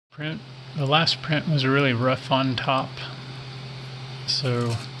The last print was really rough on top, so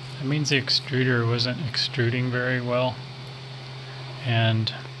that means the extruder wasn't extruding very well.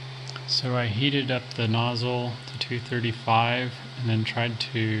 And so I heated up the nozzle to 235 and then tried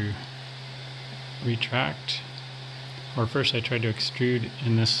to retract. Or first I tried to extrude,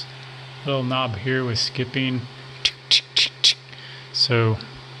 and this little knob here was skipping. So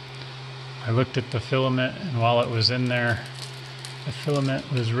I looked at the filament, and while it was in there, the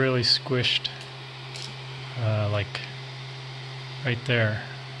filament was really squished, like right there,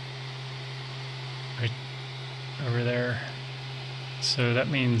 right over there. So that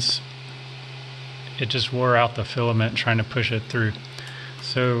means it just wore out the filament trying to push it through.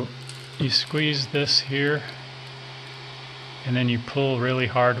 So you squeeze this here, and then you pull really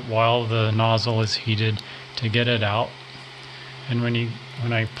hard while the nozzle is heated to get it out. And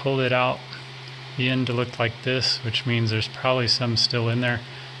when I pulled it out, the end looked like this, which means there's probably some still in there.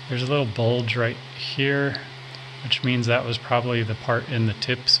 There's a little bulge right here, which means that was probably the part in the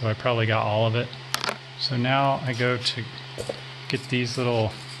tip, so I probably got all of it. So now I go to get these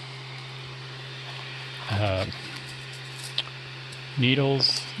little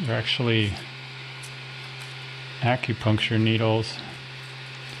needles. They're actually acupuncture needles.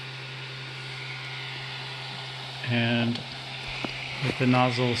 And with the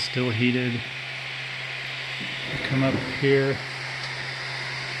nozzle still heated, come up here,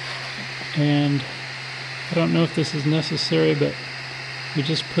 and I don't know if this is necessary, but we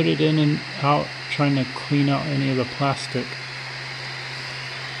just put it in and out, trying to clean out any of the plastic.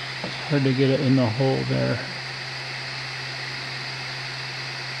 It's hard to get it in the hole there.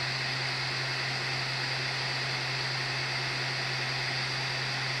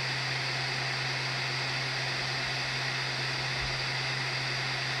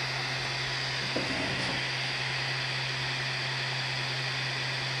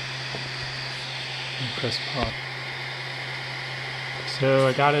 Press pause. So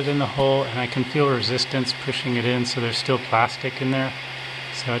I got it in the hole, and I can feel resistance pushing it in, so there's still plastic in there.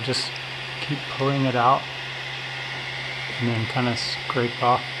 So I just keep pulling it out and then kind of scrape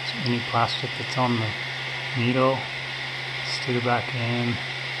off any plastic that's on the needle, stick it back in,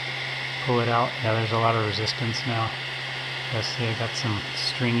 pull it out. Yeah, there's a lot of resistance now. I see I got some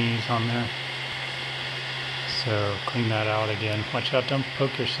stringies on there. So clean that out again. Watch out, don't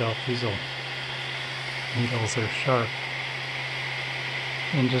poke yourself. These needles are sharp.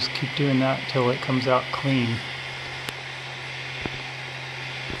 And just keep doing that till it comes out clean.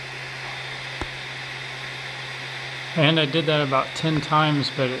 And I did that about 10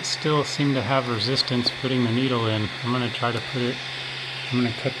 times, but it still seemed to have resistance putting the needle in. I'm going to try to I'm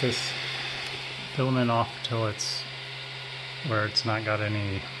going to cut this filament off till it's where it's not got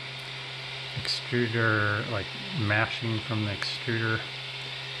any extruder, like mashing from the extruder.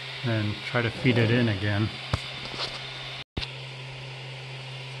 And try to feed it in again.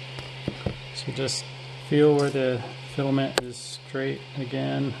 So just feel where the filament is straight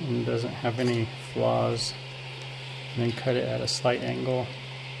again and doesn't have any flaws, and then cut it at a slight angle.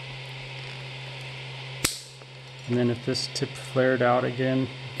 And then if this tip flared out again,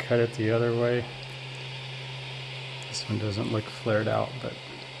 cut it the other way. This one doesn't look flared out, but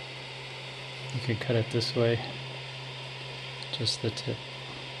you can cut it this way, just the tip.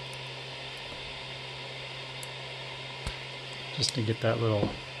 Just to get that little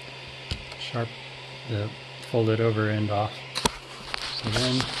sharp, the folded over end off. So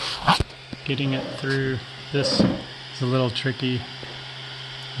then getting it through this is a little tricky.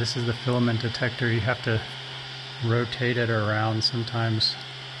 This is the filament detector. You have to rotate it around sometimes.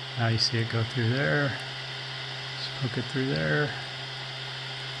 Now you see it go through there. Just poke it through there.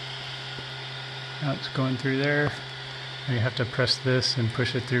 Now it's going through there. Now you have to press this and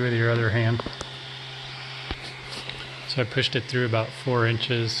push it through with your other hand. So I pushed it through about 4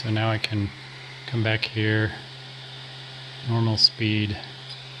 inches, so now I can come back here, normal speed,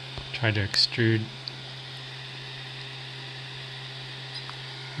 try to extrude.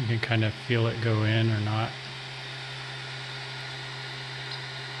 You can kind of feel it go in or not.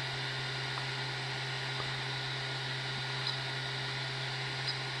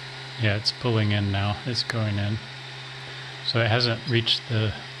 Yeah, it's pulling in now, it's going in. So it hasn't reached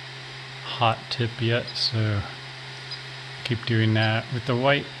the hot tip yet, so keep doing that. With the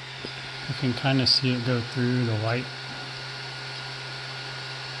white, you can kind of see it go through the white.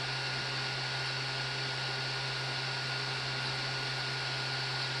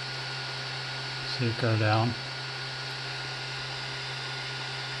 See it go down.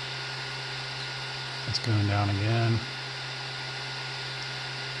 It's going down again.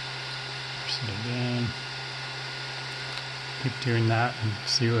 Press it again. keep doing that and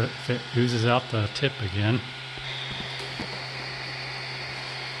see if it oozes out the tip again.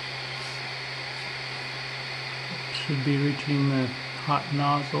 Should be reaching the hot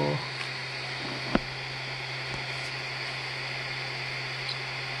nozzle.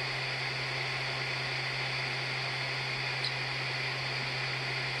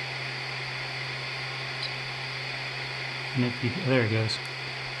 And if you, there it goes.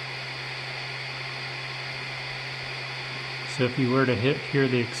 So if you were to hear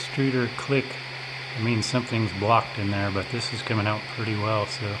the extruder click, it means something's blocked in there, but this is coming out pretty well,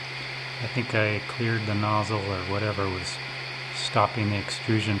 so I think I cleared the nozzle or whatever was stopping the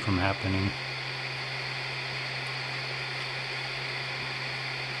extrusion from happening.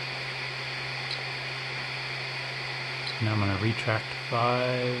 Now I'm going to retract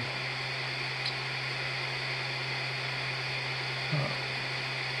 5.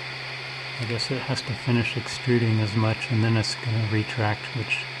 I guess it has to finish extruding as much and then it's going to retract,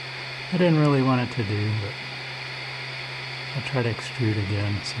 which I didn't really want it to do, but I'll try to extrude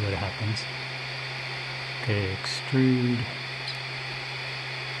again, see what happens. Okay, extrude.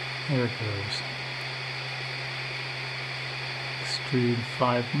 There it goes. Extrude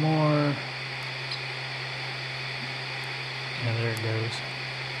 5 more. Yeah, there it goes.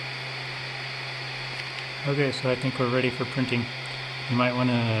 Okay, so I think we're ready for printing. You might want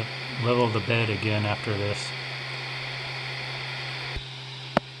to level the bed again after this.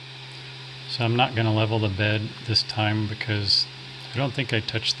 So I'm not going to level the bed this time because I don't think I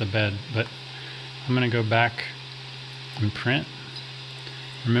touched the bed, but I'm going to go back and print.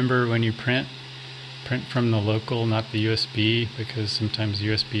 Remember, when you print from the local, not the USB, because sometimes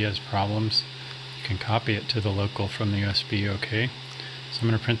USB has problems. You can copy it to the local from the USB, okay? So I'm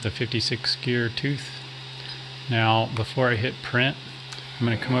going to print the 56 gear tooth. Now, before I hit print, I'm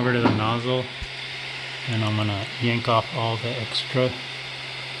going to come over to the nozzle and I'm going to yank off all the extra.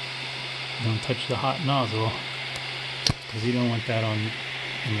 Don't touch the hot nozzle because you don't want that on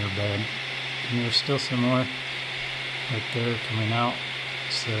in your bed. And there's still some more right there coming out.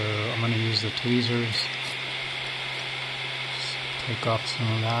 So I'm going to use the tweezers. Just take off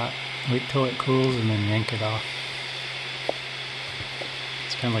some of that. Wait till it cools and then yank it off.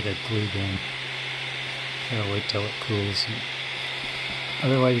 It's kind of like a glue gun. Gotta wait till it cools.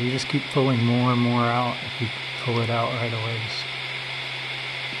 Otherwise you just keep pulling more and more out if you pull it out right away. Just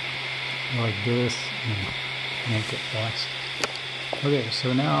go like this and yank it fast. Okay,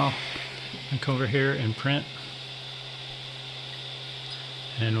 so now I come over here and print.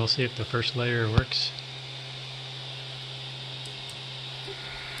 And we'll see if the first layer works.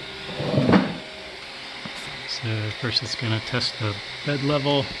 So first it's going to test the bed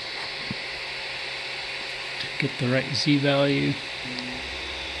level to get the right Z value.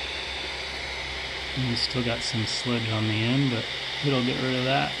 And we still got some sludge on the end, but it'll get rid of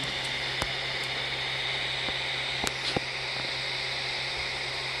that.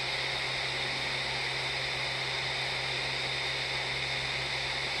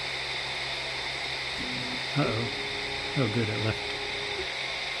 Uh-oh. Oh good, it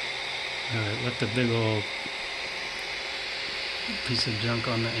left a big old piece of junk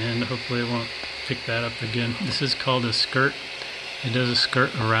on the end. Hopefully it won't pick that up again. This is called a skirt. It does a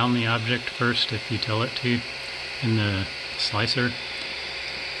skirt around the object first if you tell it to in the slicer.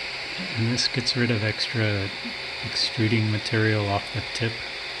 And this gets rid of extra extruding material off the tip.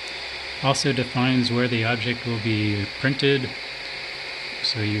 Also defines where the object will be printed,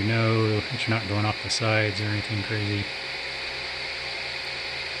 so you know that you're not going off the sides or anything crazy.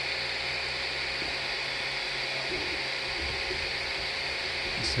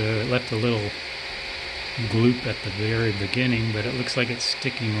 So it left a little gloop at the very beginning, but it looks like it's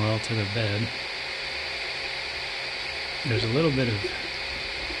sticking well to the bed. There's a little bit of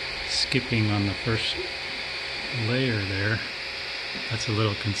skipping on the first layer there. That's a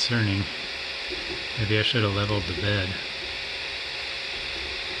little concerning. Maybe I should have leveled the bed.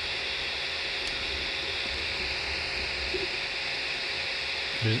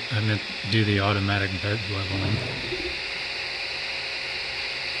 I meant do the automatic bed leveling.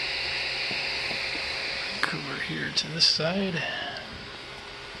 Go over here to this side.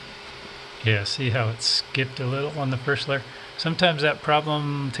 Yeah, see how it skipped a little on the first layer? Sometimes that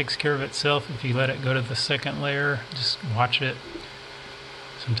problem takes care of itself if you let it go to the second layer. Just watch it.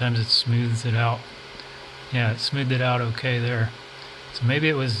 Sometimes it smooths it out. Yeah, it smoothed it out okay there. So maybe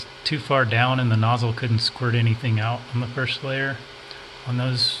it was too far down and the nozzle couldn't squirt anything out on the first layer. On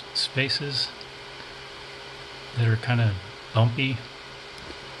those spaces that are kind of bumpy.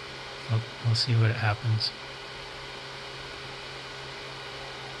 We'll see what happens.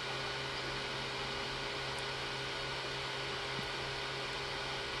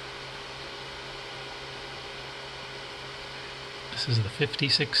 This is the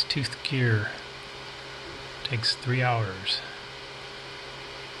 56 tooth gear. Takes 3 hours.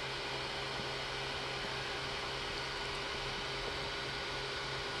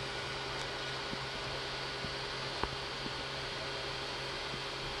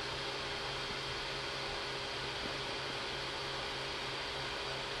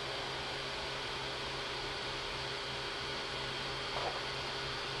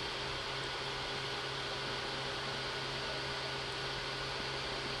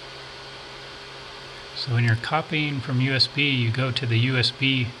 So when you're copying from USB, you go to the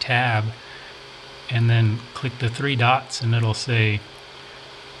USB tab and then click the 3 dots and it'll say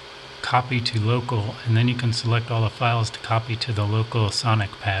copy to local, and then you can select all the files to copy to the local Sonic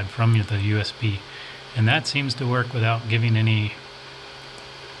pad from the USB. And that seems to work without giving any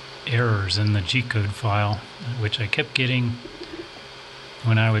errors in the G-code file, which I kept getting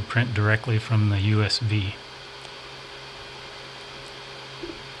when I would print directly from the USB.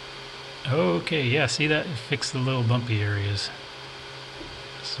 Okay, yeah, see that? It fixed the little bumpy areas.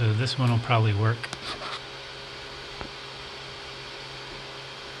 So this one will probably work.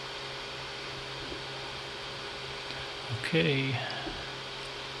 Okay.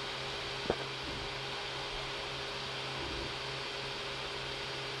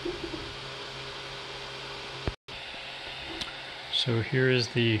 So here is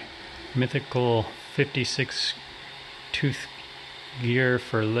the mythical 56 tooth gear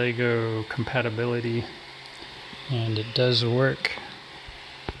for LEGO compatibility, and it does work.